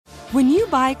When you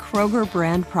buy Kroger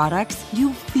brand products,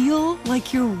 you feel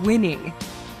like you're winning.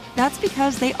 That's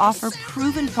because they offer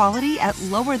proven quality at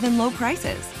lower than low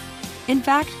prices. In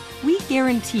fact, we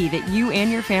guarantee that you and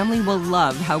your family will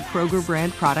love how Kroger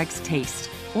brand products taste,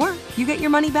 or you get your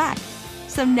money back.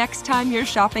 So next time you're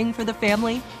shopping for the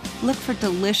family, look for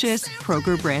delicious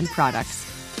Kroger brand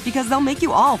products, because they'll make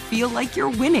you all feel like you're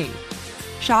winning.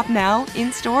 Shop now,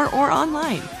 in-store, or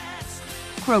online.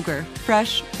 Kroger,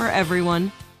 fresh for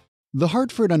everyone. The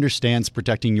Hartford understands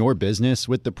protecting your business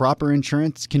with the proper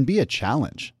insurance can be a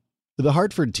challenge. The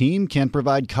Hartford team can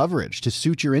provide coverage to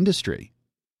suit your industry.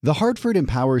 The Hartford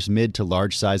empowers mid to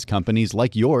large size companies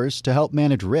like yours to help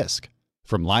manage risk,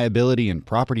 from liability and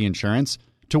property insurance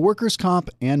to workers' comp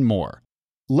and more.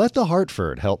 Let The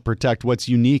Hartford help protect what's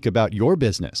unique about your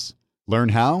business. Learn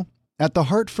how at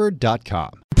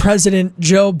thehartford.com. President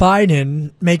Joe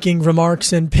Biden making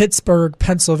remarks in Pittsburgh,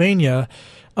 Pennsylvania,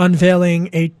 unveiling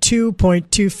a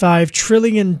 $2.25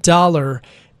 trillion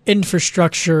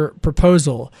infrastructure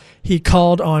proposal. He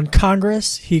called on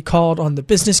Congress, he called on the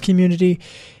business community,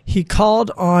 he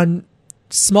called on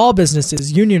small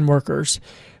businesses, union workers,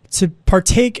 to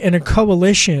partake in a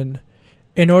coalition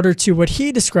in order to, what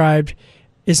he described,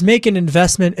 is make an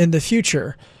investment in the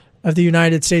future of the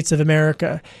United States of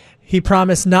America. He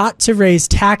promised not to raise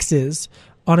taxes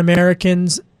on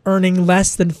Americans earning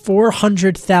less than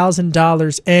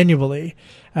 $400,000 annually,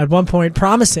 at one point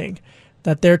promising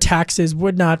that their taxes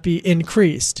would not be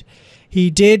increased.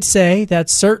 He did say that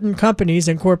certain companies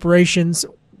and corporations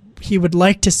he would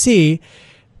like to see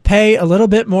pay a little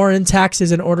bit more in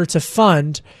taxes in order to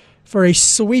fund for a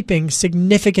sweeping,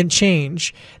 significant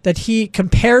change that he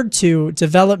compared to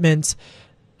development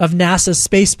of NASA's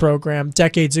space program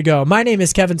decades ago. My name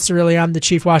is Kevin Cirilli. I'm the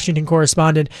chief Washington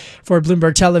correspondent for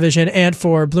Bloomberg Television and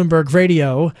for Bloomberg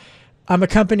Radio. I'm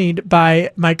accompanied by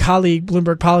my colleague,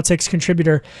 Bloomberg Politics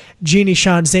contributor, Jeannie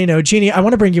Sheehan Zaino. Jeannie, I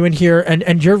want to bring you in here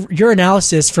and your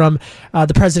analysis from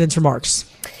the president's remarks.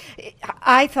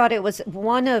 I thought it was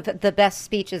one of the best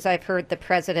speeches I've heard the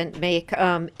president make.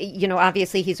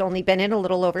 Obviously he's only been in a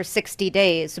little over 60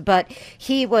 days, but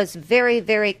he was very,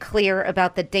 very clear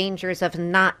about the dangers of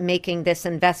not making this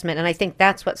investment. And I think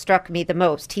that's what struck me the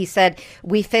most. He said,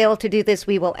 we fail to do this,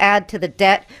 we will add to the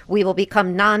debt. We will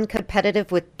become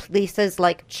non-competitive with places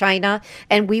like China,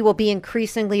 and we will be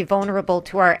increasingly vulnerable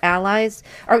to our allies,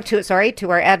 to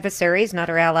our adversaries, not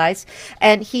our allies.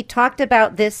 And he talked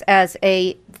about this as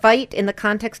a fight in the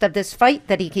context of this fight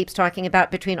that he keeps talking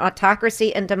about between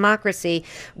autocracy and democracy.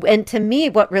 And to me,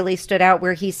 what really stood out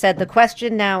where he said the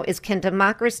question now is, can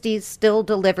democracies still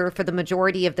deliver for the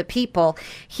majority of the people?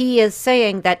 He is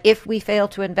saying that if we fail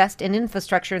to invest in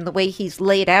infrastructure in the way he's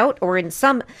laid out, or in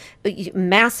some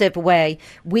massive way,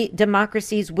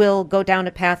 democracies will go down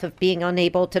a path of being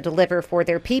unable to deliver for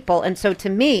their people. And so to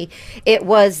me, it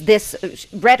was this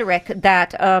rhetoric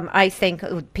that I think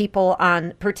people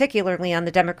particularly on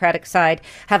the Democratic side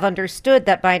have understood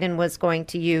that Biden was going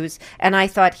to use, and I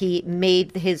thought he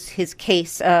made his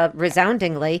case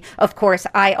resoundingly. Of course,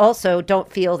 I also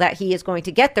don't feel that he is going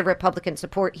to get the Republican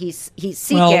support he's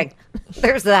seeking. Well,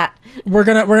 there's that. We're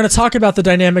gonna talk about the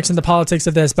dynamics and the politics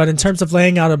of this, but in terms of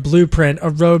laying out a blueprint, a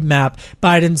roadmap,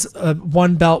 Biden's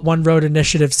One Belt, One Road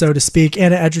initiative, so to speak.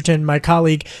 Anna Edgerton, my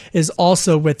colleague, is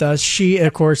also with us. She,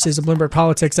 of course, is a Bloomberg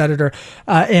Politics editor,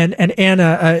 and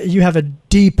Anna, you have a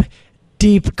deep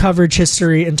coverage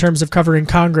history in terms of covering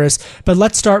Congress. But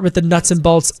let's start with the nuts and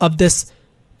bolts of this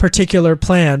particular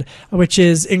plan, which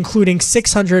is including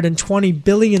 $620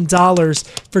 billion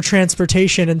for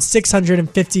transportation and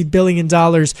 $650 billion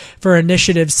for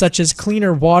initiatives such as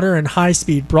cleaner water and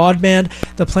high-speed broadband.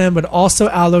 The plan would also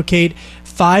allocate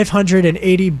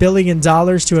 $580 billion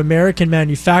to American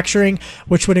manufacturing,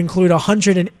 which would include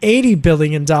 $180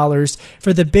 billion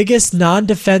for the biggest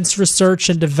non-defense research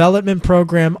and development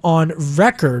program on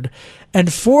record, and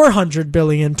 $400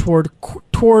 billion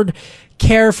toward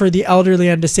care for the elderly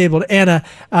and disabled. Anna,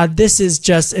 this is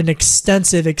just an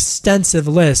extensive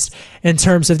list in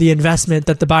terms of the investment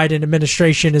that the Biden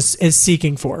administration is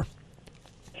seeking for.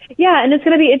 Yeah, and it's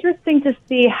going to be interesting to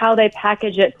see how they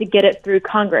package it to get it through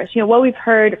Congress. You know, what we've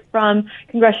heard from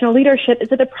congressional leadership is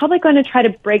that they're probably going to try to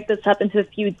break this up into a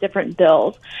few different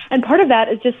bills. And part of that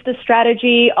is just the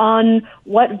strategy on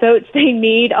what votes they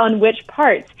need on which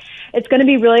parts. It's going to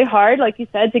be really hard, like you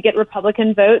said, to get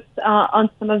Republican votes on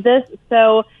some of this.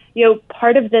 So, you know,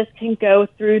 part of this can go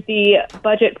through the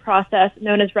budget process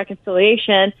known as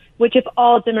reconciliation, which if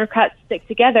all Democrats stick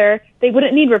together, they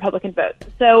wouldn't need Republican votes.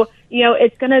 So, you know,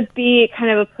 it's going to be kind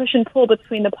of a push and pull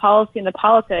between the policy and the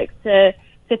politics to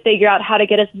figure out how to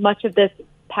get as much of this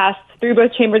passed through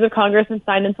both chambers of Congress and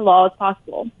signed into law as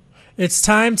possible. It's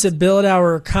time to build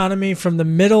our economy from the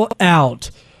middle out.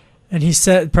 And he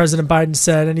said, President Biden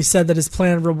said, and he said that his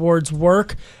plan rewards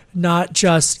work, not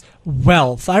just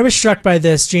wealth. I was struck by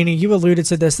this, Jeannie. You alluded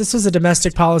to this. This was a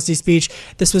domestic policy speech.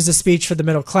 This was a speech for the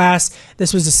middle class.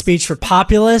 This was a speech for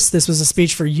populists. This was a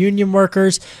speech for union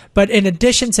workers. But in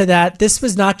addition to that, this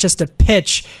was not just a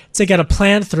pitch to get a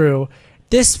plan through.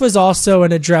 This was also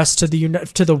an address to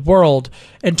the world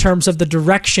in terms of the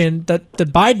direction that the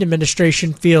Biden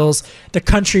administration feels the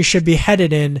country should be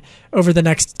headed in over the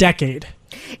next decade.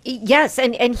 Yes,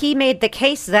 and he made the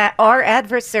case that our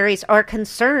adversaries are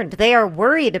concerned. They are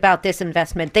worried about this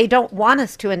investment. They don't want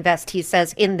us to invest, he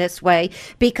says, in this way,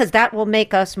 because that will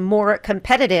make us more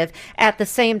competitive. At the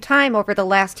same time, over the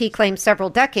last, he claims, several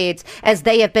decades, as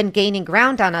they have been gaining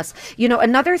ground on us. You know,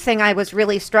 another thing I was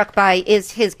really struck by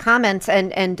is his comments,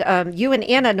 and you and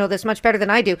Anna know this much better than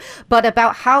I do, but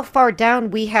about how far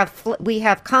down we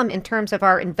have come in terms of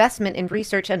our investment in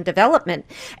research and development,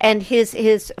 and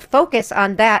his focus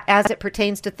on that as it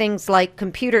pertains to things like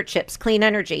computer chips, clean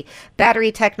energy,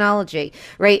 battery technology,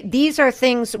 right? These are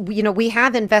things, you know, we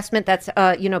have investment that's,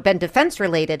 been defense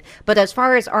related, but as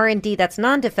far as R&D that's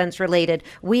non-defense related,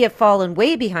 we have fallen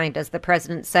way behind, as the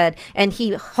president said, and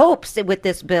he hopes with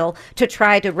this bill to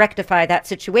try to rectify that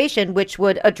situation, which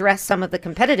would address some of the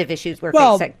competitive issues we're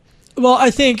facing. Well, I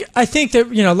think that,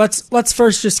 you know, let's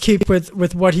first just keep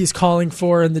with what he's calling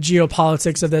for and the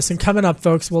geopolitics of this. And coming up,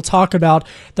 folks, we'll talk about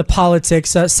the politics.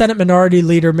 Senate Minority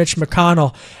Leader Mitch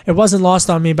McConnell. It wasn't lost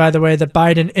on me, by the way, that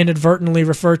Biden inadvertently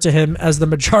referred to him as the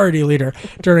Majority Leader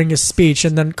during his speech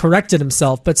and then corrected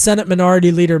himself. But Senate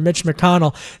Minority Leader Mitch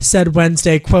McConnell said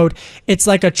Wednesday, quote, "It's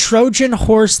like a Trojan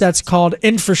horse that's called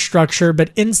infrastructure, but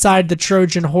inside the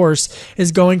Trojan horse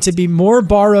is going to be more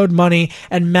borrowed money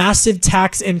and massive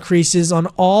tax increases on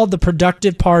all the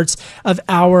productive parts of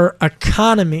our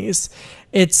economies."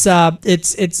 It's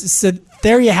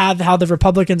there you have how the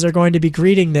Republicans are going to be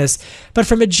greeting this. But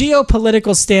from a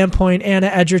geopolitical standpoint, Anna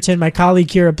Edgerton, my colleague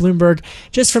here at Bloomberg,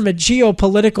 just from a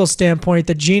geopolitical standpoint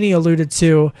that Jeannie alluded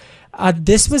to,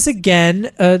 this was again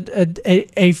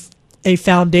a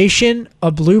foundation,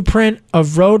 a blueprint, a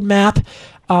roadmap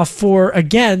for,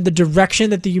 again, the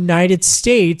direction that the United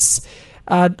States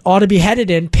ought to be headed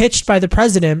in, pitched by the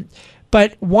president,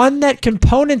 but one that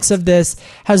components of this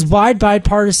has wide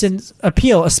bipartisan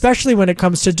appeal, especially when it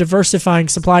comes to diversifying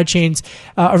supply chains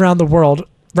around the world,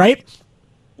 right?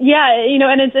 Yeah, you know,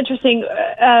 and it's interesting.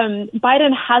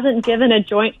 Biden hasn't given a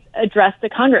joint address to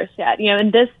Congress yet, you know,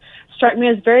 and this struck me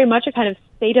as very much a kind of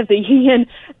State of the Union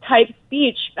type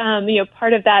speech.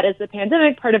 Part of that is the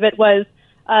pandemic, part of it was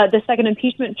the second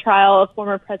impeachment trial of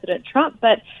former President Trump.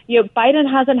 But, Biden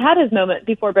hasn't had his moment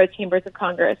before both chambers of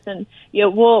Congress. And,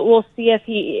 we'll see if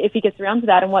he gets around to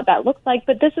that and what that looks like.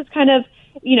 But this is kind of,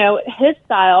 his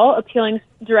style, appealing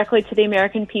directly to the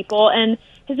American people. And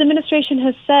his administration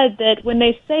has said that when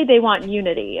they say they want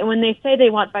unity and when they say they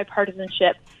want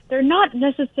bipartisanship, they're not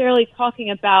necessarily talking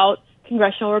about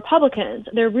congressional Republicans.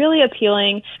 They're really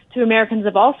appealing to Americans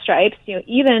of all stripes,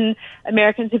 even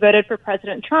Americans who voted for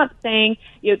President Trump, saying,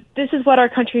 this is what our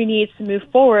country needs to move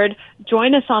forward.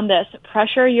 Join us on this.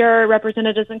 Pressure your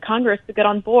representatives in Congress to get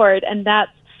on board. And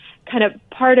that's kind of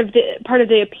part of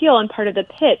the appeal and part of the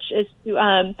pitch is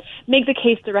to make the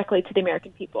case directly to the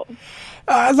American people.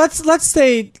 Let's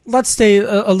stay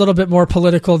a little bit more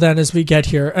political then as we get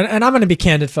here, and I'm going to be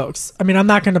candid, folks. I mean, I'm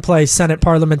not going to play Senate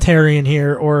parliamentarian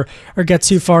here or get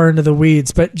too far into the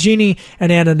weeds. But Jeannie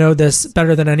and Anna know this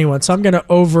better than anyone, so I'm going to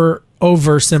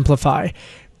oversimplify.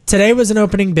 Today was an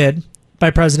opening bid by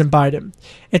President Biden.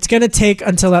 It's going to take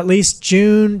until at least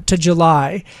June to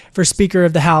July for Speaker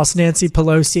of the House, Nancy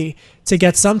Pelosi, to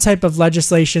get some type of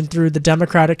legislation through the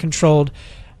Democratic-controlled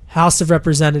House of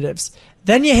Representatives.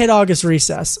 Then you hit August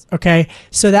recess, okay?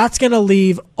 So that's going to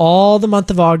leave all the month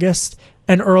of August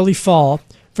and early fall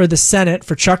for the Senate,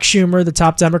 for Chuck Schumer, the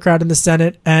top Democrat in the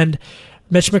Senate, and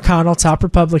Mitch McConnell, top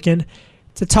Republican,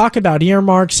 to talk about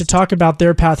earmarks, to talk about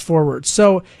their path forward.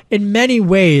 So in many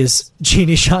ways,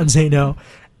 Jeannie Sheehan Zaino,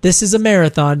 this is a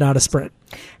marathon, not a sprint.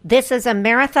 This is a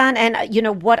marathon. And,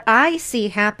 what I see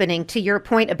happening, to your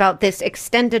point about this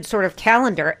extended sort of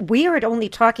calendar, we are only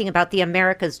talking about the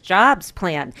America's Jobs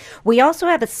Plan. We also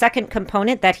have a second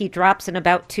component that he drops in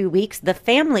about 2 weeks, the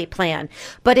family plan.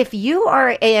 But if you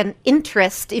are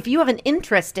if you have an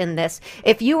interest in this,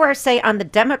 if you are, say, on the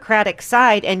Democratic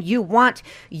side and you want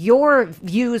your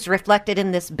views reflected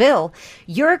in this bill,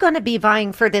 you're going to be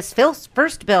vying for this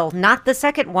first bill, not the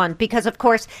second one, because, of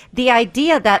course, the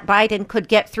idea that Biden could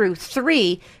get through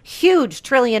 3 huge $1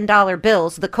 trillion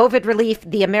bills, the COVID relief,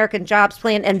 the American Jobs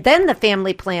Plan, and then the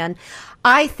family plan,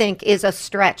 I think is a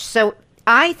stretch. So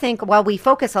I think while we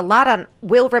focus a lot on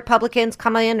will Republicans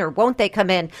come in or won't they come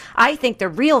in, I think the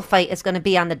real fight is going to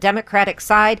be on the Democratic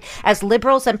side, as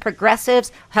liberals and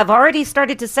progressives have already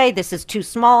started to say this is too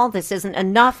small, this isn't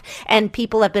enough, and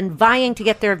people have been vying to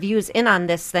get their views in on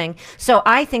this thing. So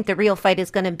I think the real fight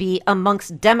is going to be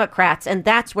amongst Democrats, and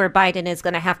that's where Biden is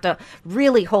going to have to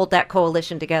really hold that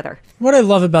coalition together. What I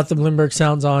love about the Bloomberg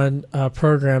Sounds On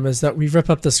program is that we rip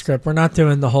up the script. We're not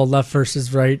doing the whole left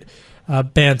versus right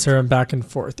banter and back and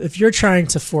forth. If you're trying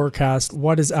to forecast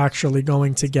what is actually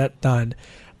going to get done,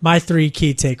 my 3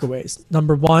 key takeaways.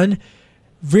 Number 1,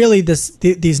 really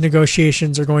these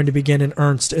negotiations are going to begin in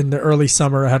earnest in the early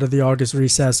summer ahead of the August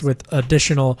recess, with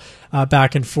additional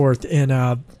back and forth in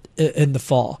the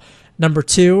fall. Number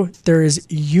 2, there is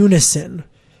unison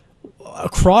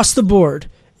across the board,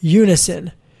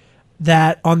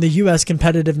 that on the U.S.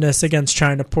 competitiveness against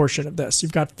China portion of this.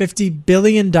 You've got $50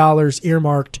 billion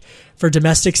earmarked for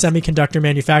domestic semiconductor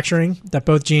manufacturing that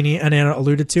both Jeannie and Anna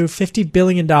alluded to. $50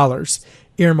 billion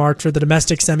earmarked for the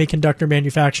domestic semiconductor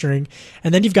manufacturing.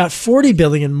 And then you've got $40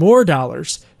 billion more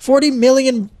dollars, $40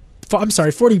 billion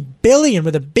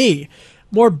with a B,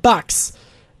 more bucks,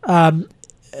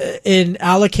 in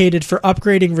allocated for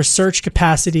upgrading research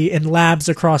capacity in labs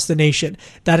across the nation.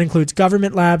 That includes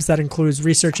government labs, that includes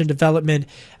research and development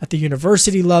at the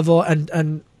university level,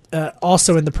 and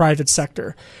also in the private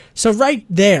sector. So right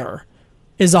there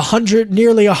is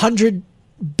nearly $100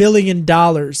 billion,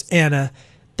 Anna,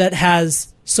 that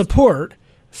has support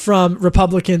from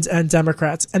Republicans and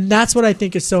Democrats. And that's what I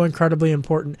think is so incredibly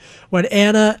important. When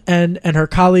Anna and her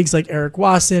colleagues like Eric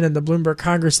Wasson and the Bloomberg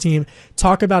Congress team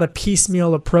talk about a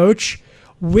piecemeal approach,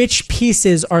 which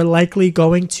pieces are likely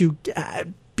going to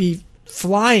be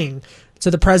flying to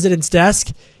the president's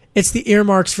desk? It's the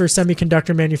earmarks for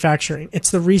semiconductor manufacturing.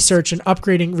 It's the research and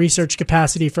upgrading research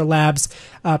capacity for labs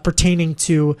pertaining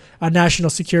to national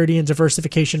security and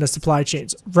diversification of supply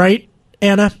chains. Right,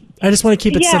 Anna? I just want to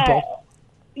keep it simple.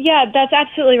 Yeah, that's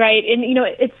absolutely right. And,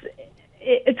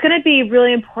 it's going to be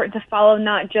really important to follow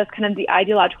not just kind of the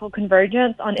ideological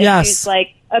convergence on issues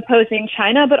like opposing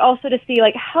China, but also to see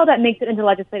how that makes it into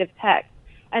legislative text.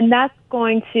 And that's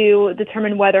going to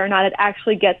determine whether or not it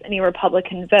actually gets any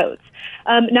Republican votes.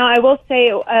 Now, I will say,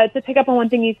 to pick up on one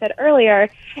thing you said earlier,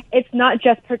 it's not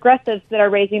just progressives that are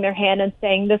raising their hand and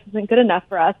saying this isn't good enough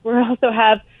for us. We also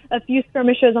have a few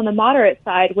skirmishes on the moderate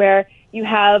side where you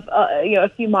have a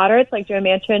few moderates like Joe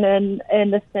Manchin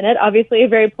in the Senate, obviously a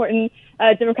very important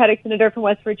Democratic senator from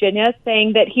West Virginia,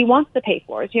 saying that he wants to pay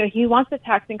for it. He wants the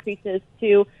tax increases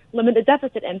to limit the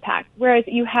deficit impact, whereas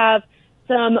you have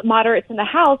some moderates in the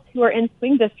House who are in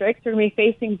swing districts who are going to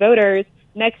be facing voters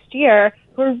next year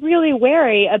who are really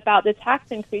wary about the tax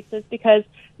increases because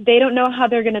they don't know how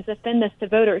they're going to defend this to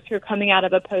voters who are coming out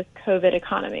of a post-COVID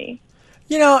economy.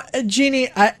 Jeannie,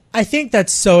 I think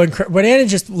that's so what Anna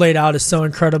just laid out is so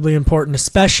incredibly important,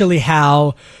 especially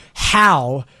how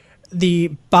the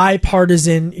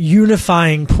bipartisan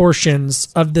unifying portions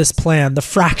of this plan, the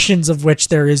fractions of which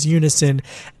there is unison,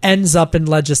 ends up in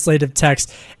legislative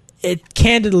text. It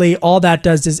candidly, all that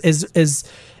does is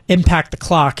impact the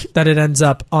clock that it ends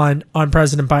up on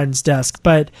President Biden's desk.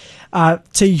 But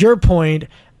to your point,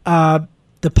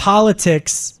 the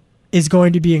politics is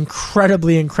going to be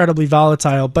incredibly, incredibly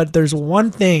volatile. But there's one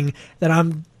thing that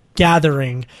I'm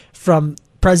gathering from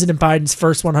President Biden's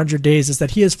first 100 days is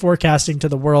that he is forecasting to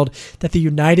the world that the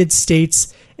United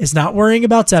States is not worrying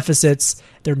about deficits.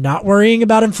 They're not worrying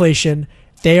about inflation.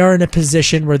 They are in a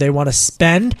position where they want to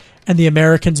spend, and the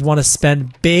Americans want to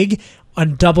spend big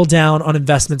and double down on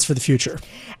investments for the future.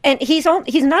 And he's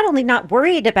not only not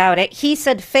worried about it, he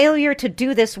said failure to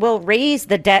do this will raise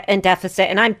the debt and deficit.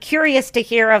 And I'm curious to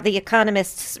hear how the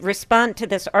economists respond to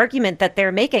this argument that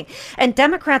they're making. And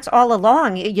Democrats all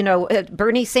along,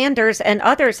 Bernie Sanders and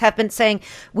others have been saying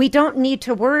we don't need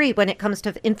to worry when it comes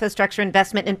to infrastructure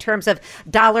investment in terms of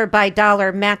dollar by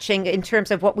dollar matching in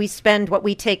terms of what we spend, what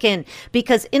we take in,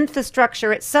 because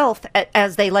infrastructure itself,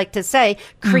 as they like to say,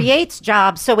 creates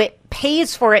jobs. So it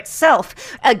pays for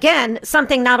itself. Again,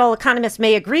 something not all economists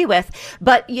may agree with.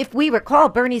 But if we recall,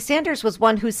 Bernie Sanders was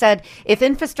one who said if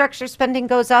infrastructure spending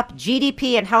goes up,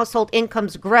 GDP and household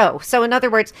incomes grow. So in other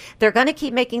words, they're going to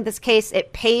keep making this case.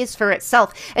 It pays for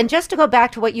itself. And just to go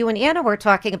back to what you and Anna were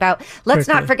talking about, let's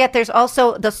not forget there's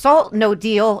also the SALT no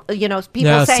deal.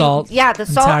 People saying, salt, the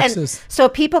SALT. And so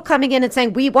people coming in and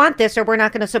saying, we want this or we're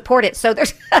not going to support it. So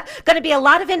there's going to be a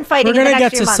lot of infighting. We're going to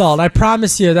get to SALT. I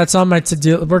promise you that's on my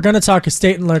to-do. We're going to to talk a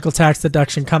state and local tax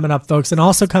deduction coming up, folks. And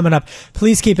also coming up,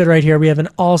 please keep it right here. We have an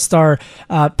all-star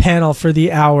panel for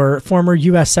the hour. Former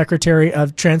U.S. Secretary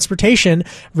of Transportation,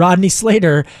 Rodney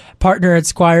Slater, partner at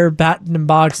Squire, Batten &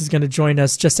 Boggs, is going to join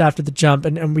us just after the jump.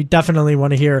 And we definitely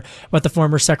want to hear what the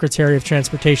former Secretary of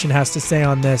Transportation has to say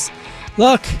on this.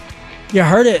 Look, you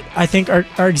heard it. I think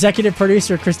our executive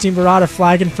producer, Christine Barada,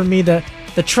 flagging for me the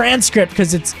transcript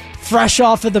because it's fresh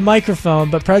off of the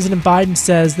microphone, but President Biden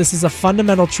says this is a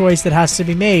fundamental choice that has to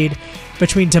be made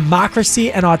between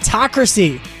democracy and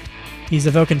autocracy. He's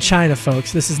evoking China,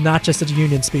 folks. This is not just a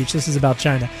union speech. This is about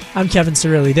China. I'm Kevin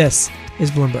Cirilli. This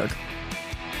is Bloomberg.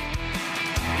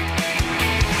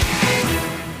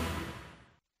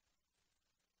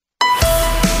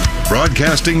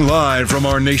 Broadcasting live from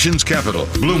our nation's capital,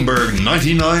 Bloomberg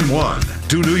 99.1.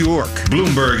 To New York,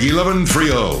 Bloomberg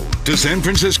 1130. To San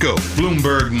Francisco,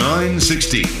 Bloomberg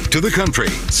 960. To the country,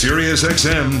 Sirius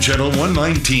XM Channel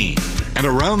 119. And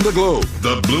around the globe,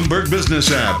 the Bloomberg Business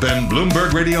app and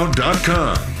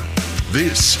BloombergRadio.com.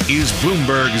 This is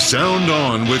Bloomberg Sound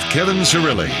On with Kevin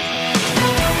Cirilli.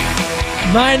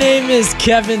 My name is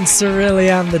Kevin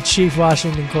Cirilli. I'm the chief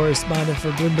Washington correspondent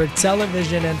for Bloomberg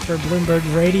Television and for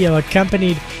Bloomberg Radio,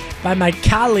 accompanied by my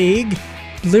colleague,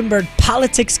 Bloomberg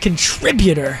Politics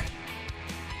contributor,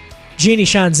 Jeannie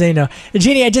Sean Zeno.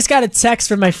 Jeannie, I just got a text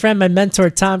from my friend, my mentor,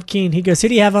 Tom Keene. He goes, "Who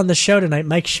do you have on the show tonight,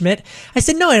 Mike Schmidt?" I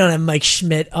said, "No, I don't have Mike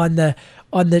Schmidt on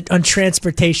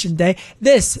Transportation Day."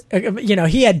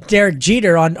 He had Derek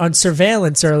Jeter on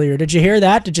surveillance earlier. Did you hear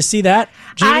that? Did you see that,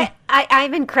 Jeannie?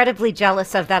 I'm incredibly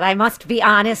jealous of that. I must be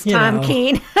honest, Tom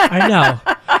Keene. I know.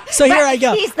 So here I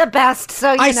go. He's the best.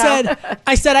 So I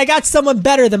said I got someone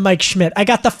better than Mike Schmidt. I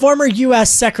got the former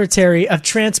U.S. Secretary of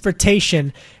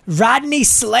Transportation, Rodney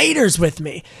Slater's with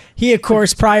me. He, of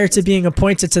course, prior to being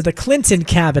appointed to the Clinton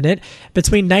cabinet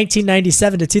between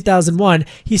 1997 to 2001,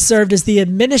 he served as the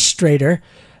administrator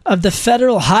of the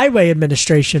Federal Highway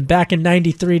Administration back in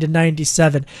 93 to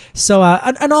 97. So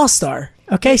an all-star.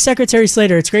 Okay, Secretary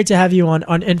Slater, it's great to have you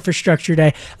on Infrastructure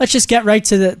Day. Let's just get right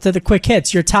to the quick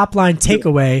hits. Your top line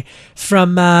takeaway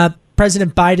from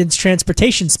President Biden's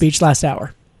transportation speech last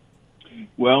hour.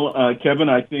 Well, Kevin,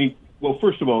 I think,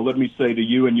 first of all, let me say to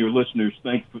you and your listeners,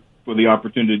 thanks for the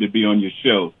opportunity to be on your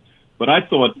show. But I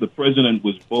thought the president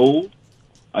was bold.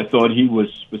 I thought he was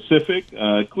specific.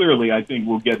 Clearly, I think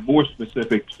we'll get more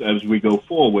specifics as we go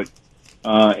forward.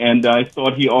 And I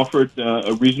thought he offered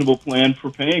a reasonable plan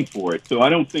for paying for it. So I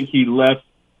don't think he left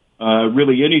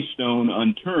really any stone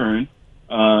unturned.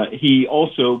 He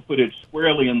also put it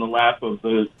squarely in the lap of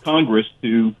the Congress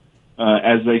to,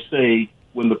 as they say,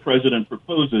 when the president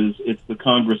proposes, it's the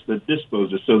Congress that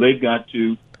disposes. So they've got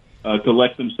to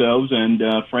collect themselves and,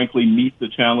 frankly, meet the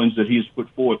challenge that he's put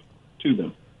forth to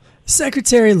them.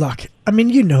 Secretary, look, I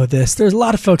mean, you know this. There's a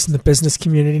lot of folks in the business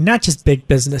community, not just big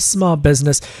business, small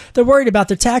business. They're worried about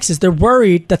their taxes. They're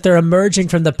worried that they're emerging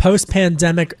from the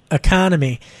post-pandemic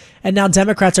economy. And now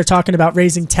Democrats are talking about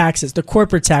raising taxes, the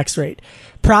corporate tax rate,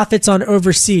 profits on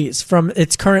overseas from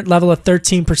its current level of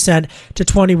 13% to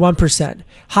 21%.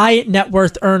 High net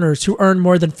worth earners who earn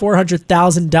more than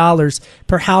 $400,000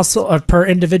 per household or per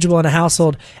individual in a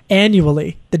household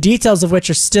annually, the details of which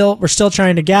we're still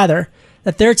trying to gather,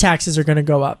 that their taxes are going to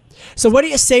go up. So what do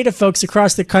you say to folks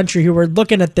across the country who are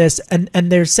looking at this and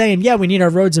they're saying, yeah, we need our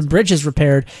roads and bridges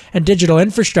repaired and digital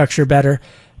infrastructure better,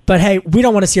 but hey, we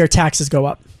don't want to see our taxes go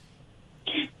up?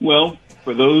 Well,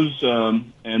 for those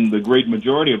and the great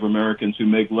majority of Americans who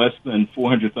make less than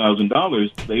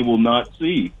 $400,000, they will not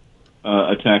see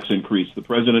a tax increase. The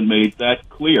president made that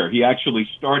clear. He actually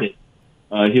started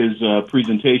his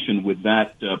presentation with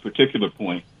that particular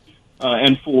point.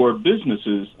 And for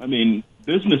businesses, I mean,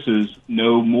 businesses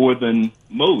know more than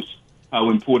most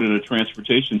how important a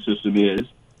transportation system is.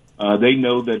 They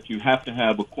know that you have to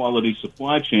have a quality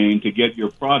supply chain to get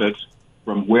your products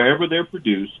from wherever they're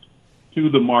produced to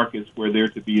the markets where they're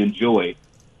to be enjoyed.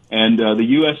 And the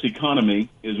U.S. economy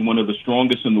is one of the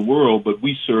strongest in the world, but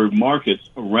we serve markets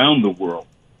around the world.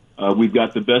 We've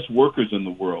got the best workers in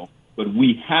the world, but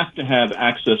we have to have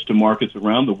access to markets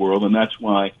around the world, and that's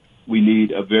why we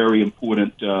need a very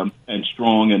important and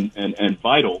strong and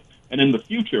vital, and in the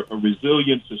future, a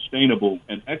resilient, sustainable,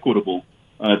 and equitable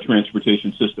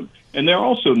transportation system. And there are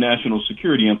also national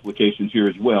security implications here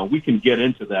as well. We can get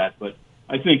into that, but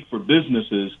I think for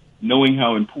businesses, knowing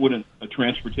how important a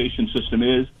transportation system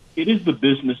is it is the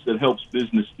business that helps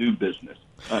business do business.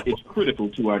 It's critical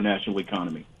to our national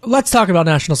economy. Let's talk about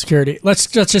national security. Let's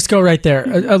just go right there.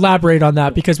 Elaborate on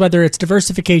that, because whether it's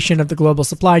diversification of the global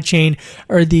supply chain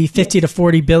or the $50 to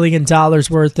 $40 billion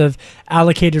worth of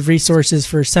allocated resources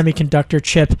for semiconductor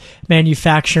chip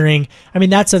manufacturing, I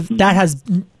mean, that has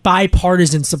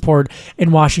bipartisan support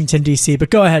in Washington, D.C.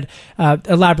 But go ahead,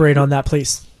 elaborate on that,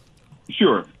 please.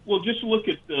 Sure. Well, just look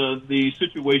at the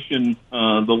situation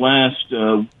the last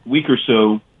week or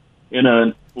so in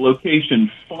a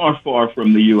location far, far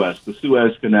from the U.S., the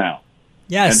Suez Canal.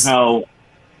 Yes. And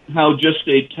how just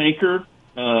a tanker,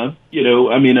 a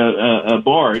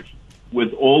barge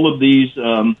with all of these,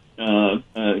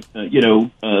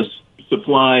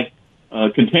 supply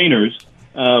containers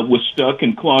was stuck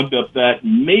and clogged up that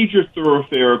major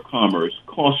thoroughfare of commerce,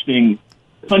 costing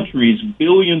countries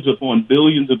billions upon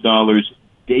billions of dollars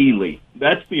daily.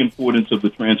 That's the importance of the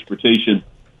transportation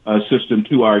system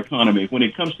to our economy. When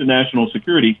it comes to national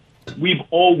security, we've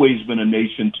always been a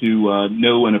nation to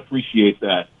know and appreciate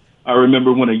that. I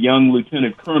remember when a young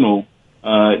lieutenant colonel,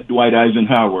 Dwight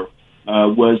Eisenhower,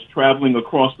 was traveling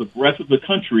across the breadth of the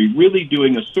country, really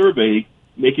doing a survey,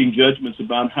 making judgments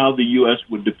about how the U.S.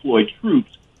 would deploy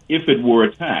troops if it were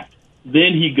attacked.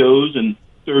 Then he goes and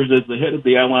serves as the head of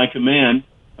the Allied Command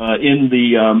in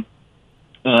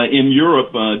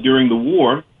Europe during the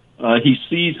war. He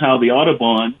sees how the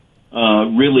Autobahn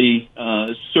really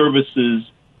services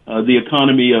the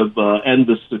economy of and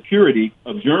the security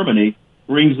of Germany,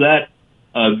 brings that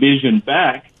vision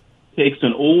back, takes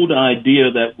an old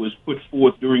idea that was put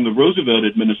forth during the Roosevelt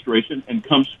administration and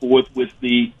comes forth with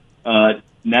the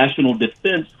National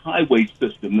Defense Highway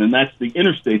System, and that's the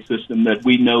interstate system that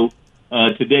we know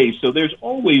today. So there's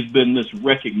always been this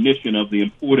recognition of the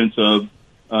importance of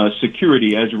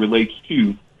security as it relates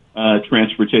to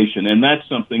transportation, and that's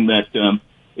something that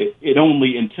it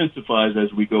only intensifies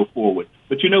as we go forward.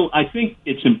 But, I think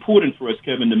it's important for us,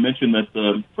 Kevin, to mention that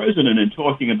the president, in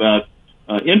talking about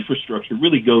infrastructure,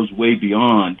 really goes way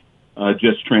beyond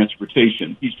just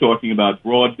transportation. He's talking about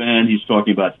broadband. He's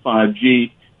talking about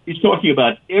 5G. He's talking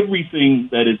about everything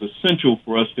that is essential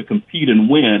for us to compete and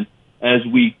win as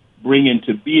we bring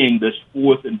into being this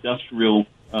fourth industrial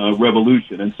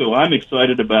revolution. And so I'm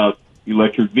excited about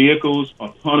electric vehicles,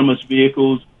 autonomous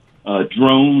vehicles,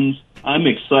 drones. I'm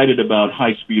excited about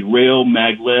high-speed rail,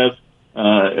 maglev,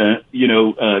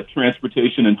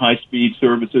 transportation and high-speed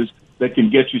services that can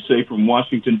get you, say, from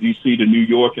Washington, D.C. to New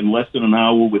York in less than an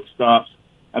hour with stops.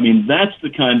 I mean, that's the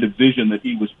kind of vision that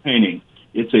he was painting.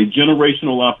 It's a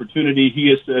generational opportunity. He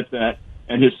has said that,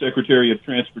 and his Secretary of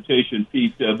Transportation,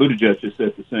 Pete Buttigieg, has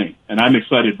said the same. And I'm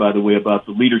excited, by the way, about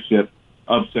the leadership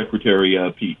of Secretary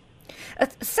Pete.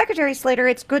 Secretary Slater,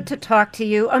 it's good to talk to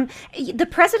you. The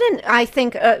president, I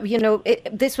think,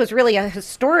 this was really a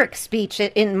historic speech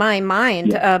in my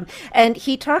mind. Yeah. And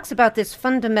he talks about this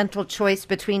fundamental choice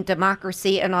between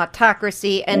democracy and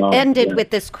autocracy, and ended with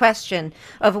this question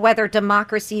of whether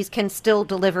democracies can still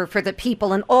deliver for the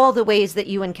people in all the ways that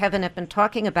you and Kevin have been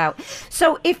talking about.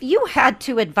 So if you had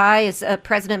to advise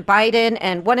President Biden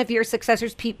and one of your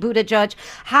successors, Pete Buttigieg,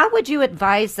 how would you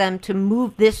advise them to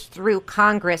move this through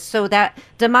Congress so that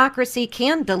democracy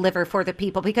can deliver for the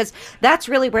people? Because that's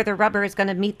really where the rubber is going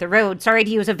to meet the road. Sorry to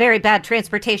use a very bad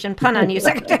transportation pun on you,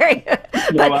 Secretary.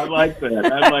 No, I like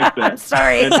that. I'm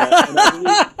sorry. And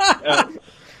I believe,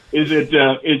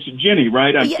 it's Ginny,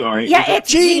 right? I'm sorry. Yeah, it's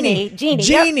Jeannie.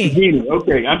 Jeannie.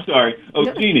 Okay, I'm sorry. Oh,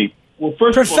 Jeannie. Well,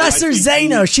 first Professor of all,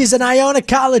 Zaino. She's an Iona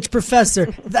College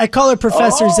professor. I call her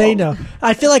Professor Zaino.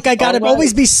 I feel like I got to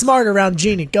always be smart around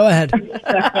Jeannie. Go ahead.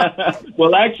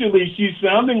 Well, actually, she's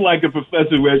sounding like a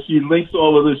professor as she links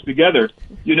all of this together.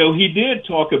 He did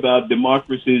talk about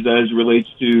democracies as relates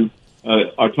to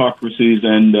autocracies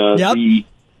and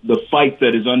the fight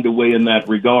that is underway in that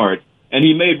regard. And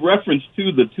he made reference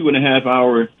to the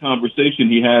 2.5-hour conversation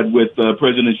he had with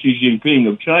President Xi Jinping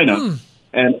of China.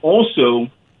 And also,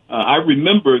 I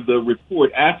remember the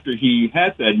report after he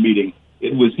had that meeting.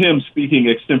 It was him speaking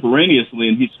extemporaneously,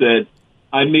 and he said,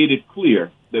 I made it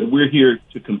clear that we're here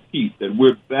to compete, that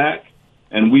we're back,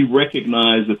 and we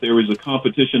recognize that there is a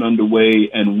competition underway,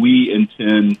 and we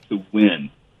intend to win.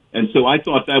 And so I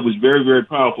thought that was very, very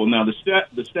powerful. Now,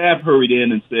 the staff hurried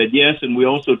in and said, yes, and we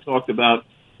also talked about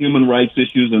human rights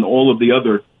issues and all of the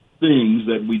other things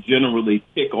that we generally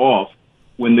tick off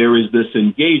when there is this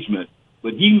engagement.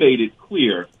 But he made it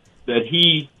clear that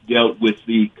he dealt with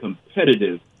the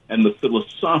competitive and the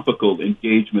philosophical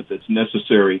engagement that's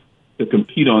necessary to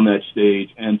compete on that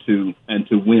stage and to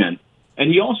win.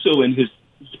 And he also, in his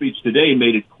speech today,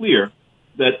 made it clear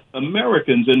that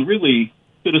Americans, and really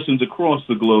citizens across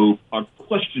the globe are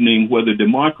questioning whether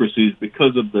democracies,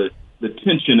 because of the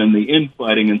tension and the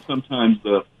infighting and sometimes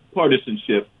the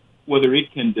partisanship, whether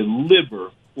it can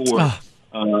deliver for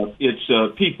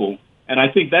its people. And I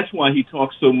think that's why he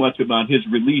talks so much about his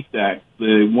Relief Act,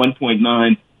 the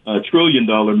 $1.9 trillion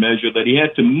measure that he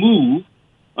had to move.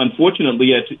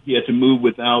 Unfortunately, he had to move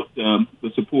without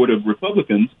the support of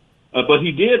Republicans. But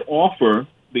he did offer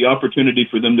the opportunity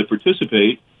for them to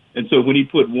participate. And so when he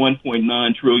put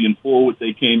 $1.9 trillion forward,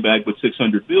 they came back with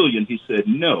 $600 billion. He said,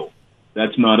 no,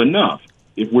 that's not enough.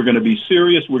 If we're going to be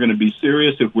serious, we're going to be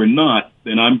serious. If we're not,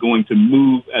 then I'm going to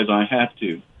move as I have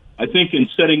to. I think in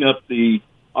setting up the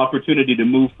opportunity to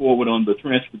move forward on the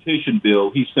transportation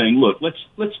bill, he's saying, look,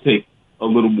 let's take a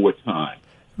little more time.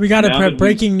 We got a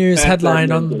breaking news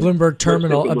headline on the Bloomberg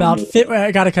terminal about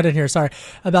I got to cut in here. Sorry.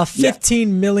 About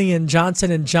 15 million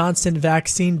Johnson & Johnson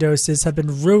vaccine doses have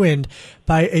been ruined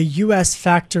by a U.S.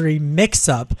 factory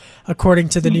mix-up, according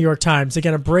to the New York Times.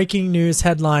 Again, a breaking news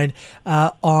headline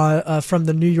from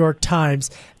the New York Times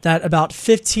that about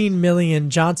 15 million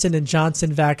Johnson &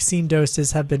 Johnson vaccine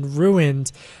doses have been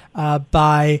ruined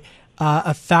by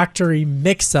a factory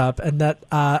mix-up, and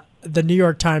that the New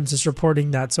York Times is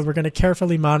reporting that. So we're going to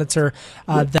carefully monitor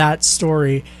that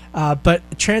story. But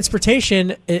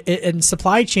transportation and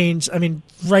supply chains, I mean,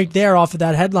 right there off of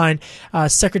that headline,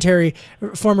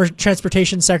 former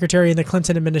transportation secretary in the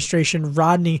Clinton administration,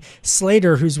 Rodney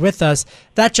Slater, who's with us,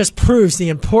 that just proves the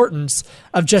importance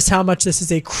of just how much this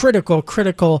is a critical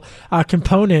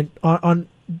component on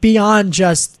beyond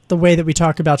just the way that we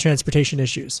talk about transportation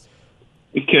issues.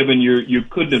 Kevin, you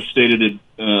couldn't have stated it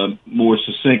more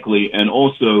succinctly, and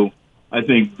also, I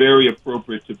think, very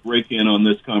appropriate to break in on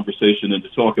this conversation and to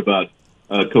talk about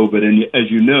COVID. And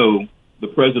as you know, the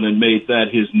president made that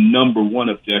his number one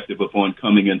objective upon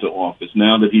coming into office.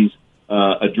 Now that he's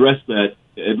addressed that,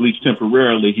 at least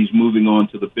temporarily, he's moving on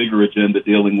to the bigger agenda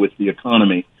dealing with the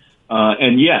economy.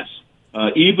 And yes,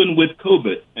 even with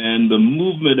COVID and the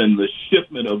movement and the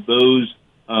shipment of those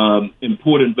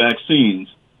important vaccines,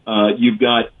 you've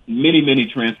got many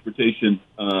transportation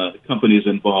companies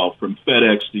involved, from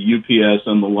FedEx to UPS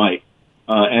and the like.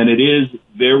 And it is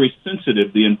very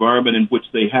sensitive, the environment in which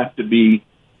they have to be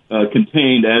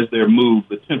contained as they're moved,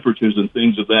 the temperatures and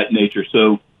things of that nature.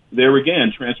 So there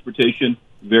again, transportation,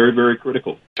 very, very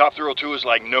critical. Top Thrill 2 is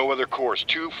like no other course.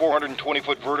 2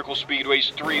 420-foot vertical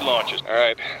speedways, 3 launches. All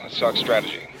right, let's talk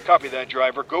strategy. Copy that,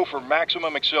 driver. Go for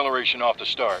maximum acceleration off the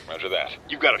start. Roger that.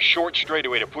 You've got a short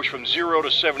straightaway to push from 0 to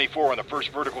 74 on the first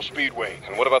vertical speedway.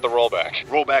 And what about the rollback?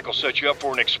 Rollback will set you up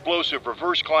for an explosive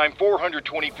reverse climb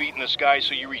 420 feet in the sky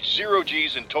so you reach 0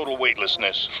 G's in total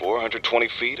weightlessness. 420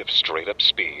 feet of straight-up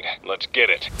speed. Let's get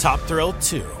it. Top Thrill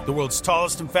 2, the world's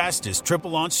tallest and fastest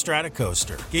triple-launch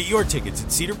stratocoaster. Get your tickets at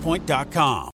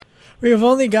cedarpoint.com. We have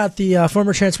only got the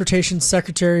former transportation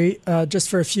secretary just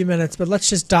for a few minutes, but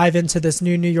let's just dive into this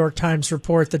new New York Times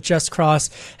report that just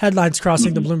crossed, headlines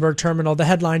crossing the Bloomberg terminal. The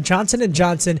headline, Johnson &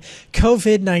 Johnson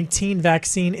COVID-19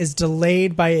 vaccine is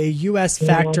delayed by a U.S.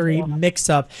 factory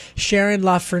mix-up. Sharon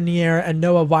Lafreniere and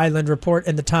Noah Weiland report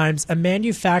in the Times. A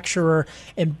manufacturer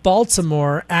in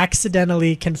Baltimore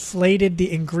accidentally conflated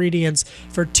the ingredients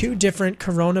for 2 different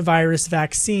coronavirus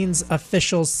vaccines,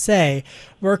 officials say.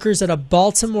 Workers at a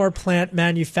Baltimore plant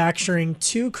manufacturing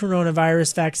 2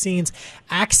 coronavirus vaccines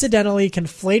accidentally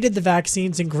conflated the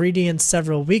vaccine's ingredients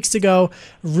several weeks ago,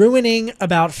 ruining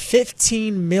about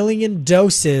 15 million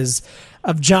doses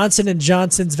of Johnson &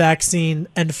 Johnson's vaccine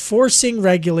and forcing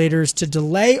regulators to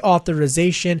delay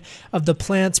authorization of the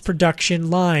plant's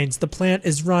production lines. The plant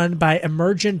is run by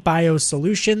Emergent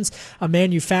Biosolutions, a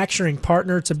manufacturing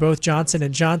partner to both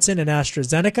Johnson & Johnson and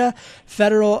AstraZeneca.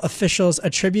 Federal officials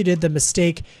attributed the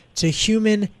mistake to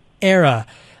human error.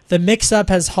 The mix-up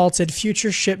has halted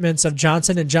future shipments of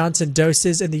Johnson & Johnson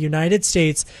doses in the United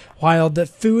States, while the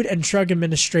Food and Drug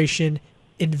Administration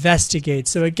investigate.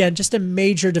 So again, just a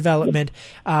major development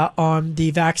on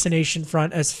the vaccination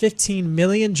front, as 15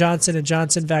 million Johnson &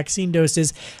 Johnson vaccine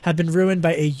doses have been ruined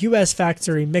by a U.S.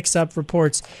 factory mix-up,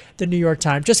 reports the New York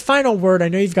Times. Just final word. I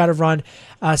know you've got to run,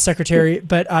 Secretary,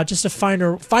 but just a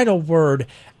final word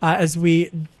as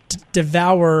we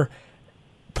devour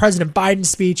President Biden's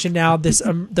speech and now this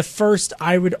the first,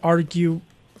 I would argue,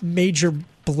 major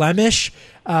blemish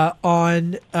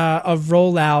on a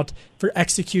rollout for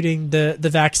executing the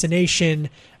vaccination,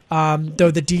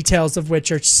 though the details of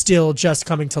which are still just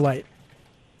coming to light.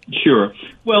 Sure.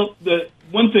 Well, the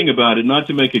one thing about it, not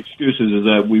to make excuses, is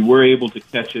that we were able to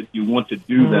catch it. You want to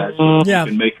do that so you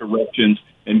can make corrections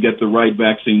and get the right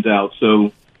vaccines out.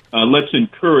 So let's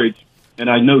encourage, and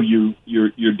I know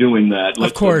you're doing that.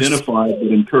 Let's identify it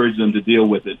and encourage them to deal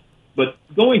with it. But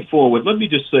going forward, let me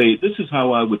just say this is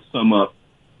how I would sum up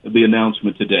the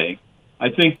announcement today. I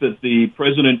think that the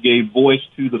president gave voice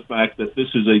to the fact that this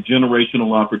is a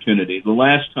generational opportunity. The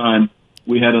last time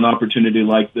we had an opportunity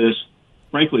like this,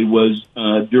 frankly, was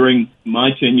during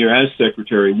my tenure as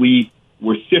secretary. We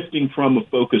were shifting from a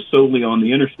focus solely on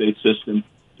the interstate system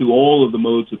to all of the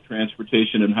modes of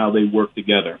transportation and how they work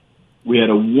together. We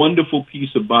had a wonderful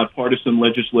piece of bipartisan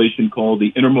legislation called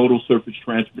the Intermodal Surface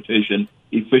Transportation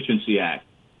Efficiency Act.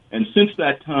 And since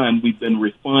that time, we've been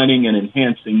refining and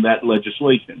enhancing that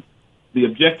legislation. The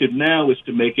objective now is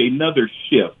to make another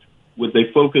shift with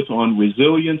a focus on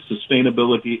resilience,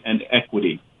 sustainability, and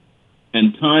equity.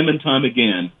 And time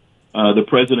again, the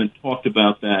president talked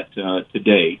about that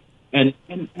today. And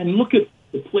look at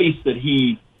the place that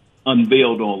he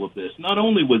unveiled all of this. Not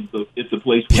only was it's the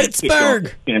place where Pittsburgh he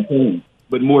kicked off the campaign,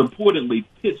 but more importantly,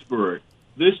 Pittsburgh.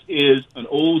 This is an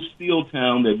old steel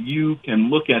town that you can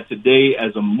look at today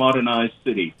as a modernized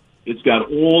city. It's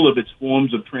got all of its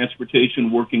forms of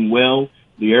transportation working well.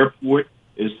 The airport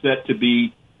is set to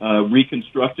be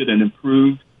reconstructed and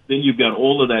improved. Then you've got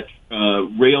all of that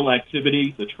rail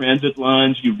activity, the transit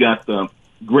lines. You've got the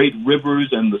great rivers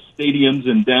and the stadiums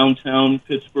in downtown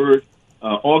Pittsburgh.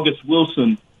 August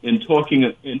Wilson, in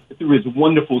talking through his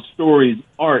wonderful stories,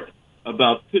 art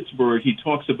about Pittsburgh, he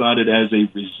talks about it as a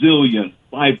resilient,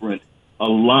 vibrant,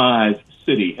 alive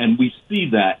city. And we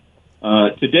see that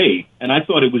today. And I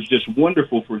thought it was just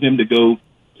wonderful for him to go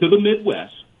to the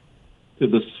Midwest, to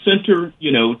the center,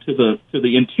 to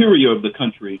the interior of the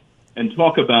country, and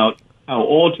talk about how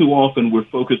all too often we're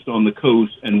focused on the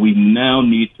coast, and we now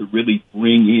need to really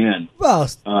bring in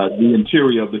the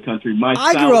interior of the country.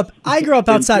 I grew up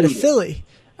outside of Philly.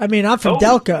 I mean, I'm from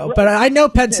Delco, right. but I know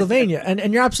Pennsylvania,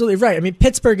 and you're absolutely right. I mean,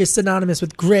 Pittsburgh is synonymous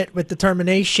with grit, with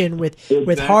determination,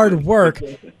 with hard work.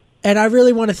 Exactly. And I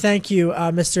really want to thank you,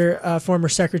 Mr. Former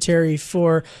Secretary,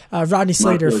 for Rodney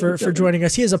Slater for joining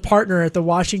us. He is a partner at the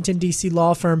Washington, D.C.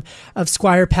 law firm of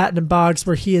Squire, Patton & Boggs,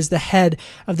 where he is the head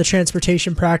of the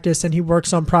transportation practice, and he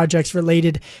works on projects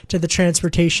related to the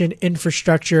transportation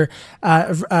infrastructure.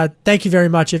 Thank you very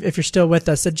much if you're still with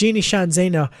us. Jeannie Sheehan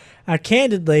Zaino,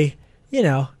 candidly,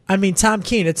 Tom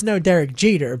Keene, it's no Derek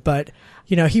Jeter, but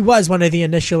he was one of the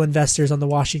initial investors on the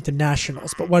Washington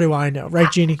Nationals, but what do I know,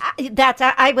 right, Jeannie?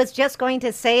 I was just going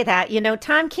to say that.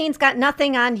 Tom Keene's got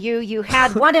nothing on you. You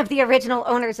had one of the original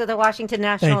owners of the Washington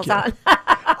Nationals on.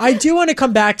 I do want to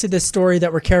come back to this story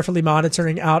that we're carefully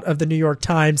monitoring out of the New York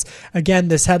Times. Again,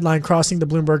 this headline crossing the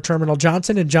Bloomberg terminal: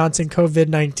 Johnson & Johnson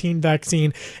COVID-19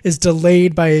 vaccine is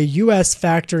delayed by a U.S.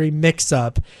 factory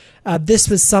mix-up. This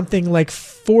was something like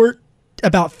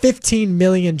about 15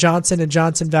 million Johnson &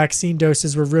 Johnson vaccine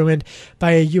doses were ruined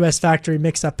by a U.S. factory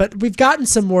mix-up. But we've gotten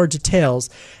some more details.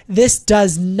 This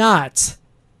does not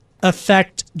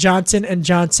affect Johnson &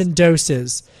 Johnson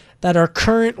doses that are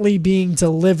currently being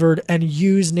delivered and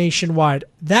used nationwide.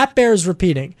 That bears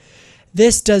repeating.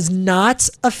 This does not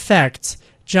affect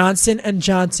Johnson &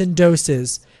 Johnson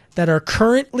doses that are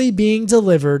currently being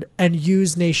delivered and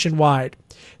used nationwide.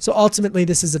 So ultimately,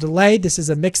 this is a delay. This is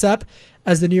a mix-up.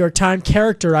 As the New York Times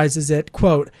characterizes it,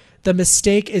 quote, "The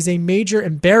mistake is a major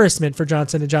embarrassment for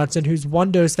Johnson & Johnson, whose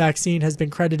one-dose vaccine has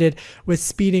been credited with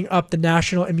speeding up the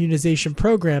national immunization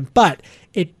program, but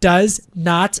it does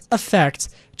not affect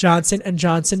Johnson &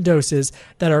 Johnson doses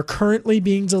that are currently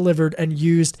being delivered and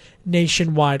used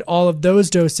nationwide." All of those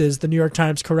doses, the New York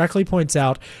Times correctly points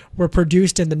out, were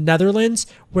produced in the Netherlands,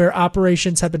 where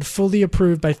operations have been fully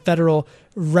approved by federal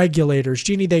regulators.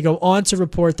 Jeannie, they go on to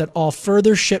report that all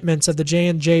further shipments of the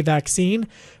J&J vaccine,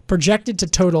 projected to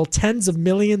total tens of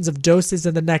millions of doses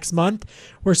in the next month,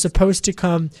 were supposed to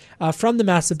come from the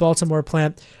massive Baltimore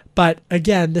plant. But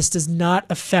again, this does not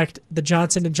affect the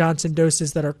Johnson & Johnson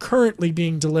doses that are currently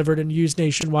being delivered and used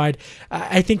nationwide.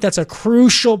 I think that's a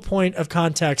crucial point of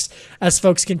context as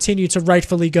folks continue to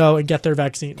rightfully go and get their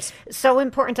vaccines. So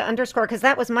important to underscore, because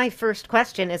that was my first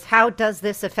question, is how does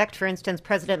this affect, for instance,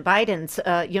 President Biden's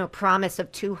promise of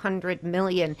 200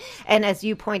 million? And as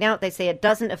you point out, they say it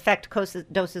doesn't affect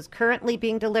doses currently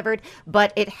being delivered,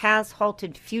 but it has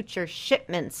halted future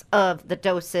shipments of the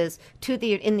doses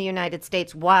in the United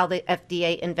States while the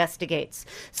FDA investigates.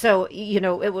 So,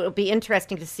 it will be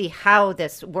interesting to see how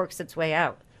this works its way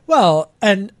out. Well,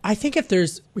 and I think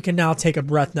we can now take a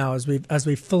breath now as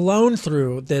we've flown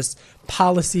through this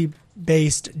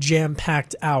policy-based,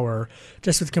 jam-packed hour,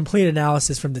 just with complete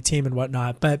analysis from the team and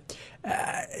whatnot. But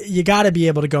you got to be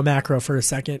able to go macro for a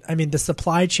second. I mean, the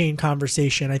supply chain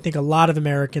conversation, I think a lot of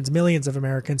Americans, millions of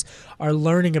Americans, are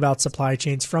learning about supply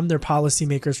chains from their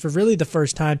policymakers for really the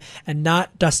first time and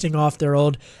not dusting off their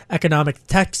old economic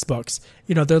textbooks.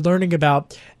 You know, they're learning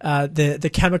about the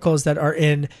chemicals that are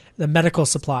in the medical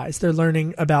supplies. They're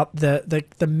learning about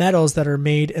the metals that are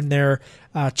made in their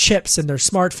chips in their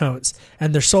smartphones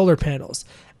and their solar panels.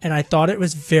 And I thought it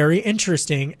was very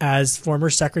interesting, as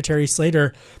former Secretary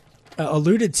Slater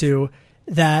alluded to,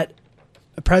 that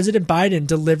President Biden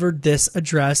delivered this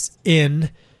address in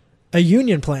a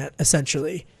union plant,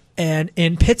 essentially, and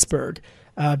in Pittsburgh,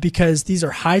 because these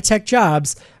are high-tech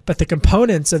jobs, but the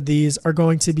components of these are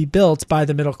going to be built by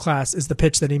the middle class, is the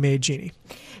pitch that he made, Jeannie.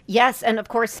 Yes, and of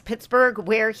course, Pittsburgh,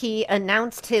 where he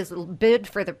announced his bid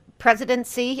for the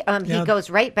presidency. He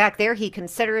goes right back there. He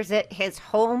considers it his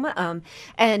home.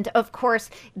 And of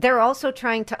course, they're also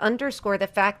trying to underscore the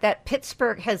fact that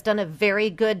Pittsburgh has done a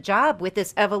very good job with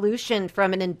this evolution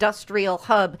from an industrial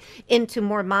hub into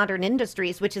more modern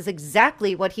industries, which is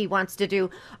exactly what he wants to do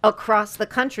across the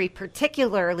country,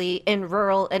 particularly in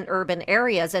rural and urban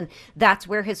areas. And that's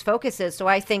where his focus is. So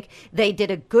I think they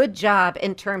did a good job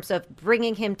in terms of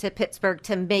bringing him to Pittsburgh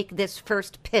to make this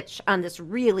first pitch on this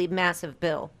really massive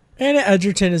bill. Anna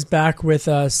Edgerton is back with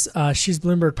us. She's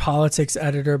Bloomberg Politics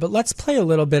editor, but let's play a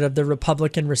little bit of the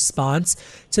Republican response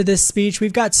to this speech.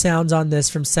 We've got sounds on this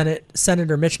from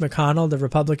Senator Mitch McConnell, the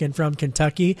Republican from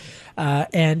Kentucky,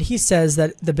 and he says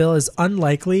that the bill is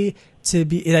unlikely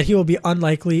that he will be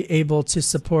unlikely able to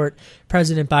support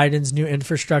President Biden's new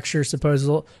infrastructure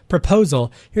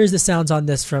proposal. Here's the sounds on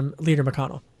this from Leader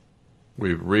McConnell.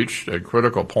 We've reached a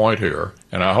critical point here,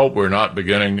 and I hope we're not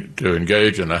beginning to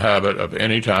engage in the habit of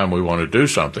any time we want to do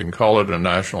something, call it a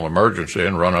national emergency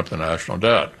and run up the national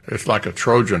debt. It's like a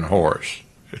Trojan horse.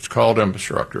 It's called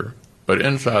infrastructure, but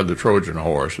inside the Trojan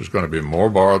horse is going to be more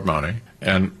borrowed money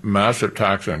and massive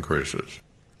tax increases.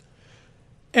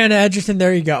 Anna Edgerton,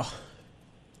 there you go.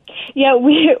 Yeah,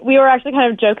 we were actually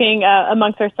kind of joking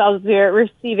amongst ourselves. We were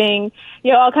receiving,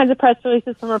 all kinds of press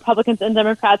releases from Republicans and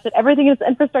Democrats that everything is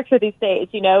infrastructure these days.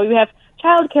 We have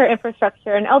child care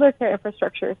infrastructure and elder care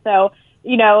infrastructure. So,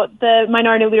 the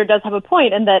minority leader does have a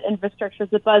point in that infrastructure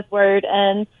is a buzzword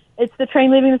and it's the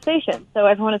train leaving the station. So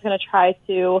everyone is going to try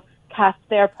to cast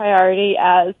their priority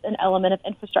as an element of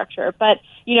infrastructure. But,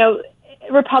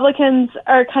 Republicans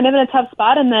are kind of in a tough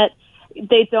spot in that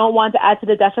they don't want to add to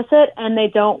the deficit, and they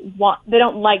don't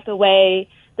like the way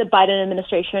the Biden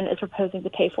administration is proposing to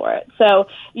pay for it. So,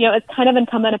 it's kind of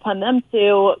incumbent upon them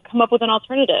to come up with an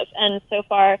alternative. And so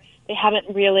far, they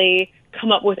haven't really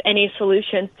come up with any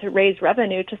solutions to raise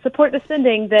revenue to support the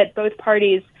spending that both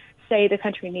parties say the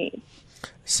country needs.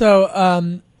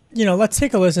 So, let's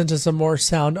take a listen to some more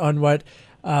sound on what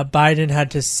Biden had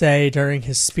to say during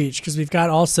his speech, because we've got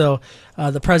also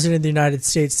the President of the United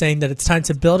States saying that it's time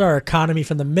to build our economy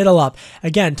from the middle up.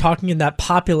 Again, talking in that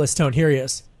populist tone. Here he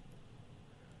is.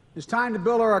 It's time to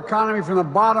build our economy from the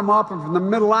bottom up and from the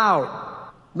middle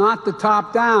out, not the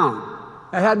top down.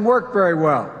 That hadn't worked very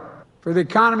well. For the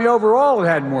economy overall, it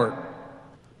hadn't worked.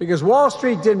 Because Wall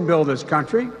Street didn't build this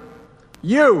country.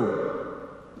 You,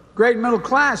 great middle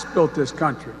class, built this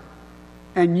country.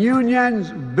 And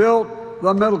unions built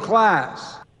the middle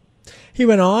class. He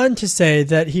went on to say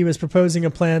that he was proposing a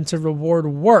plan to reward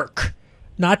work,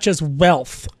 not just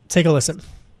wealth. Take a listen.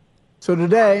 So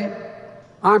today,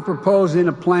 I'm proposing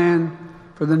a plan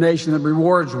for the nation that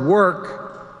rewards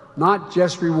work, not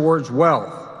just rewards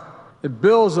wealth. It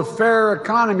builds a fair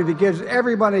economy that gives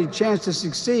everybody a chance to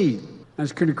succeed. And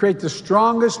it's going to create the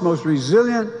strongest, most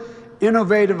resilient,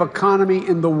 innovative economy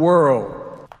in the world.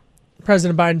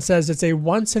 President Biden says it's a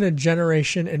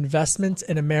once-in-a-generation investment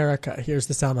in America. Here's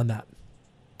the sound on that.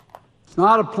 It's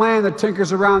not a plan that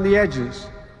tinkers around the edges.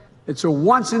 It's a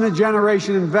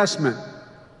once-in-a-generation investment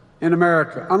in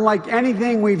America, unlike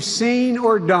anything we've seen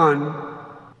or done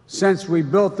since we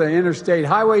built the interstate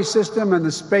highway system and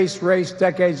the space race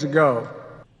decades ago.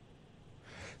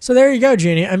 So there you go,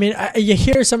 Jeannie. I mean, you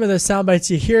hear some of the sound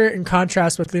bites. You hear it in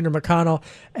contrast with Leader McConnell,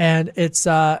 and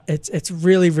it's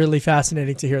really, really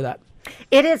fascinating to hear that.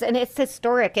 It is, and it's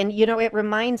historic. And, it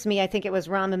reminds me, I think it was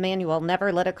Rahm Emanuel,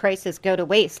 never let a crisis go to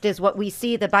waste, is what we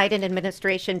see the Biden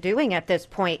administration doing at this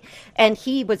point. And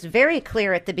he was very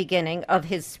clear at the beginning of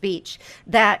his speech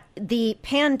that the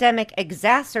pandemic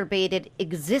exacerbated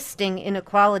existing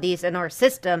inequalities in our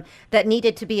system that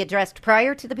needed to be addressed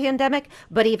prior to the pandemic,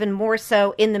 but even more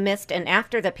so in the midst and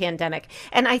after the pandemic.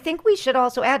 And I think we should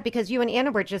also add, because you and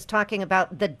Anna were just talking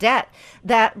about the debt,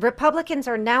 that Republicans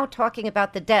are now talking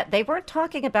about the debt. They weren't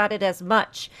talking about it as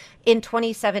much in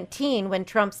 2017 when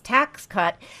Trump's tax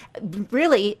cut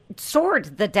really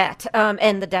soared the debt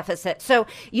and the deficit. So,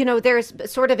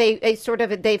 there's sort of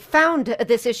they found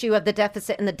this issue of the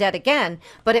deficit and the debt again,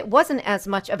 but it wasn't as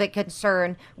much of a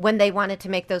concern when they wanted to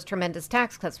make those tremendous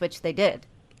tax cuts, which they did.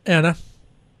 Anna?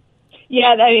 Yeah,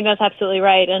 I mean, that's absolutely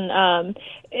right. And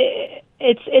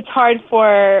it's hard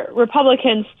for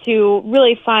Republicans to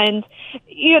really find,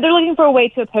 they're looking for a way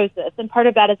to oppose this. And part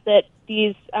of that is that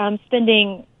these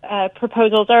spending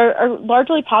proposals are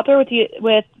largely popular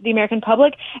with the American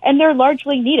public, and they're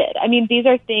largely needed. I mean, these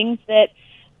are things that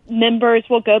members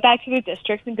will go back to their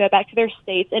districts and go back to their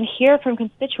states and hear from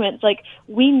constituents, like,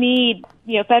 we need,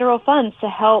 federal funds to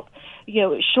help,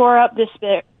 shore up this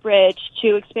bridge,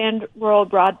 to expand rural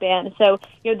broadband. So,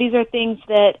 these are things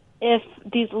that if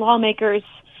these lawmakers,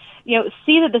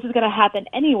 see that this is going to happen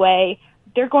anyway,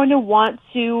 they're going to want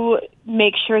to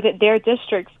make sure that their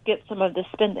districts get some of this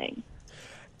spending.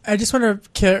 I just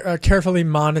want to carefully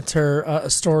monitor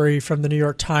a story from the New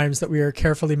York Times that we are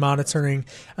carefully monitoring,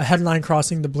 a headline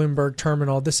crossing the Bloomberg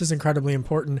terminal. This is incredibly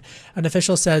important. An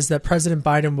official says that President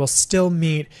Biden will still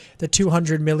meet the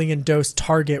 200 million dose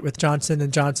target with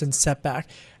Johnson & Johnson's setback.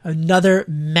 Another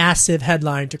massive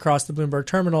headline to cross the Bloomberg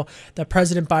terminal, that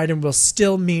President Biden will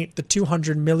still meet the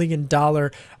 $200 million dose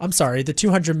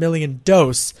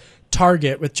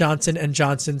target with Johnson &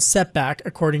 Johnson's setback,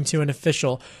 according to an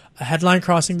official. A headline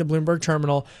crossing the Bloomberg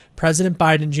terminal, President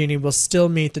Biden, Jeannie, will still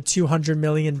meet the 200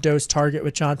 million dose target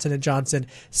with Johnson & Johnson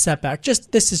setback.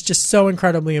 This is just so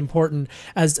incredibly important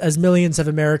as millions of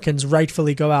Americans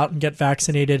rightfully go out and get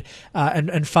vaccinated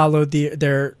and follow the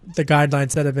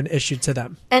guidelines that have been issued to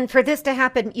them. And for this to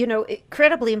happen,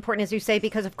 incredibly important, as you say,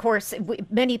 because of course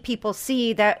many people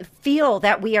feel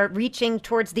that we are reaching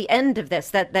towards the end of this,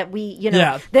 that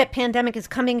that pandemic is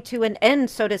coming to an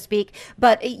end, so to speak.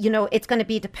 But it's going to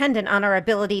be dependent on our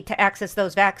ability to access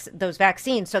those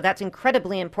vaccines. So that's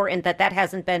incredibly important that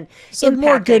hasn't been impacted.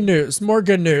 More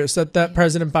good news that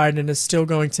President Biden is still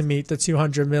going to meet the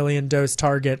 200 million dose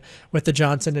target with the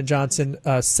Johnson & Johnson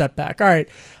setback. All right.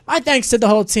 My thanks to the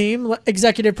whole team.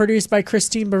 Executive produced by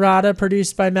Christine Barada,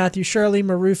 produced by Matthew Shirley,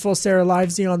 Marufel, Sarah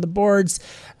Livesey on the boards.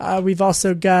 We've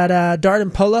also got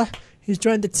Darden Pola. He's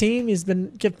joined the team. He's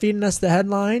been feeding us the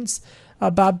headlines.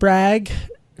 Bob Bragg,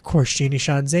 of course, Jeannie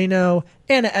Shanzano,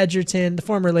 Anna Edgerton, the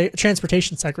former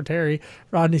Transportation Secretary,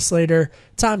 Rodney Slater,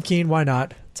 Tom Keene. Why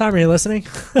not? Tom, are you listening?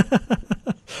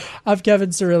 I'm Kevin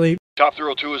Cirilli. Top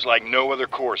Thrill 2 is like no other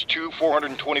course. 2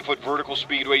 420-foot vertical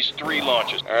speedways, 3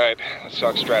 launches. All right, let's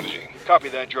talk strategy. Copy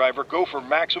that, driver. Go for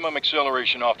maximum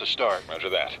acceleration off the start. Roger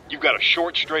that. You've got a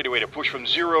short straightaway to push from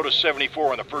 0 to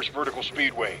 74 on the first vertical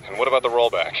speedway. And what about the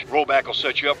rollback? Rollback will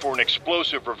set you up for an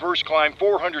explosive reverse climb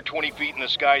 420 feet in the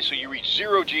sky so you reach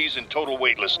 0 G's in total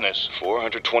weightlessness.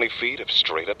 420 feet of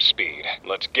straight-up speed.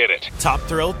 Let's get it. Top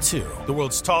Thrill 2, the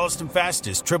world's tallest and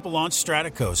fastest triple-launch strata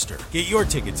coaster. Get your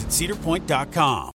tickets at cedarpoint.com.